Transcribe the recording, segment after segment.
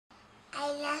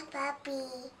happy.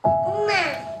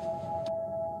 Mwah.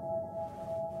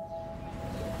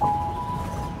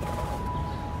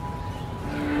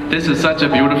 This is such a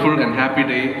beautiful and happy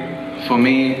day for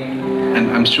me,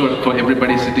 and I'm sure for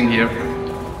everybody sitting here.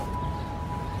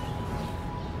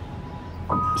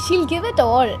 She'll give it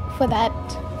all for that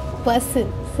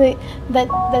person. So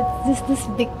that's just this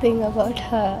big thing about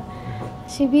her.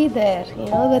 She'll be there, you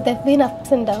know, but there've been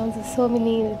ups and downs. There's so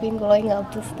many, we've been growing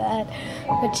up, this, that.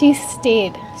 But she's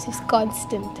stayed. She's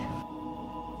constant.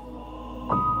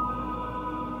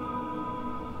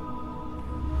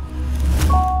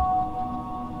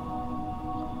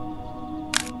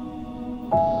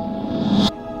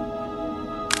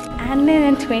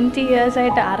 And 20 years I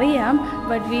അറിയാം,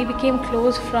 but we became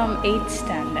close from 8th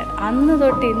standard. അന്ന്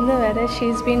തൊട്ട് ഇന്ന് വരെ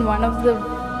she's been one of the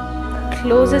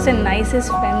closest and nicest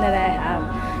friend that I have.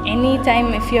 Anytime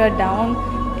if you're down,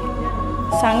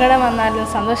 സങ്കടം വന്നാലും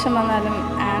സന്തോഷം വന്നാലും,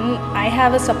 and I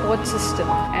have a support system.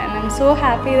 And I'm so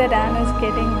happy that Anne is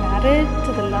getting married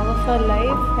to the love of her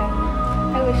life, and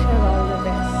I wish her all the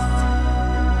best.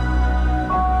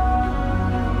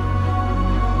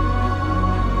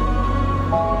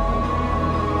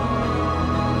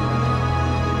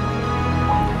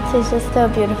 She's just a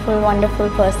beautiful, wonderful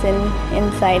person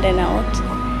inside and out,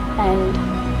 and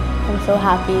I'm so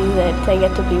happy that I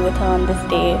get to be with her on this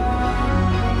day.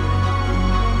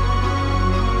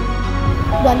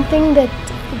 One thing that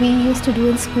we used to do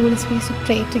in school is we used to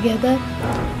pray together.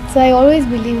 So I always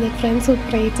believe that friends who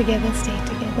pray together stay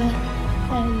together.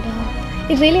 And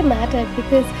it really mattered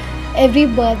because every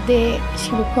birthday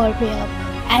she would call me up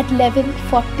at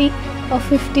 11:40 or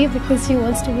 50 because she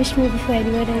wants to wish me before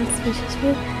anyone else wishes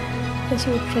me. And she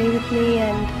would pray with me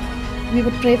and we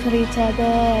would pray for each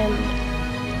other, and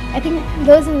I think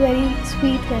those are very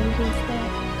sweet memories there.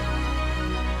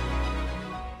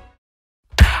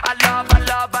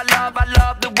 I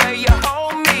love the way you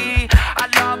hold me. I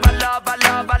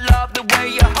love the way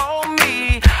you hold me.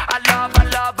 I love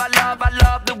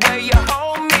the way you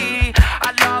hold me. I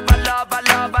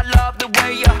love the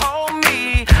way you hold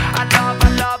me. I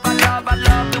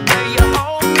love the way you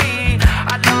hold me.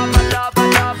 I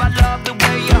love the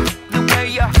way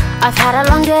you. I've had a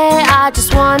long day, I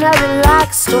just wanna relax.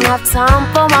 Don't have time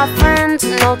for my friends,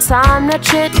 no time to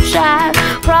chit chat.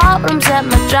 Problems at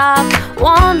my job,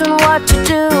 wondering what to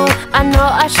do. I know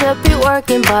I should be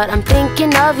working, but I'm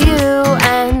thinking of you.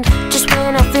 And just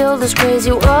when I feel this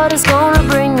crazy world is gonna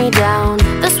bring me down,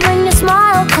 that's when your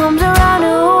smile comes around.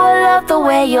 Ooh, I love the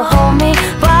way you hold me.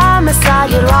 By my side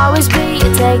you'll always be. You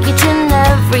take each and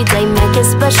every day, make it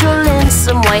special in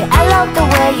some way. I love the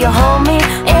way you hold me.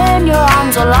 In your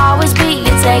arms I'll always be.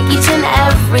 You take each and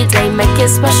every day, make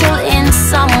it special in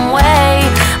some way.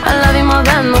 I love you more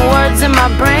than the words in my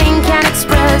brain can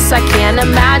express. I can't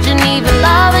imagine even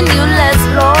loving you less.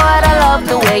 Lord, I love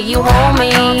the way you hold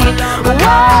me.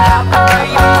 Whoa, oh,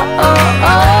 oh, oh,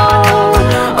 oh,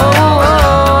 oh,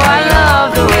 oh, I love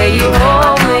the way you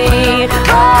hold me.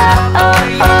 Oh, oh,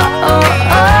 oh,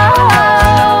 oh,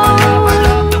 oh.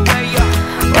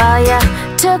 Well, you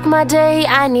took my day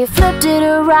and you flipped it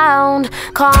around,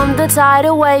 calmed the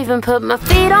tidal wave and put my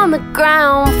feet on the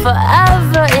ground.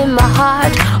 Forever in my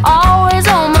heart, always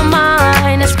on my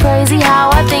mind. It's crazy how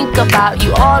I think about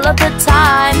you all of the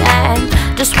time. And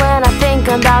just when I think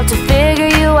I'm about to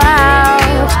figure you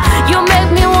out, you make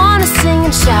me wanna sing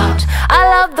and shout. I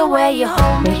love the way you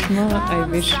hold me. Reshma, I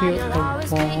wish you a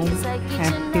warm,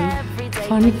 happy,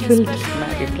 fun-filled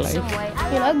married life.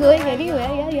 You're not going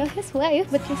anywhere, yeah, you're his wife,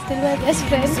 but you're still my best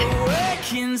friend.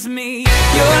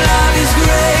 Your love is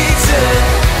greater,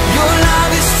 your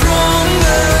love is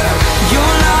stronger.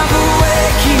 Your love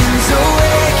awakens,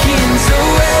 awakens,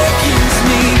 awakens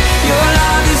me. Your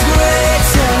love is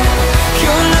greater,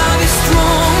 your love is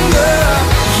stronger.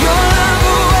 Your love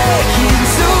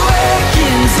awakens,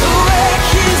 awakens,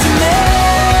 awakens me.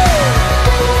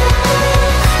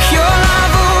 Your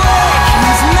love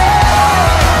awakens me.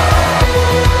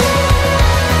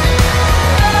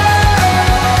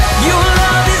 Your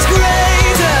love is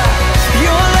greater,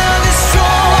 your love is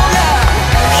stronger.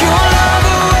 Your love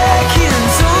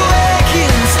awakens,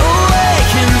 awakens,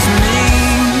 awakens me.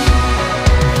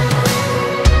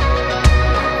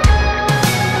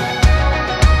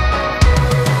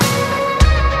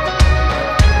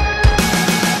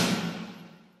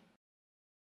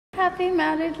 Happy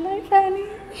married life, Annie.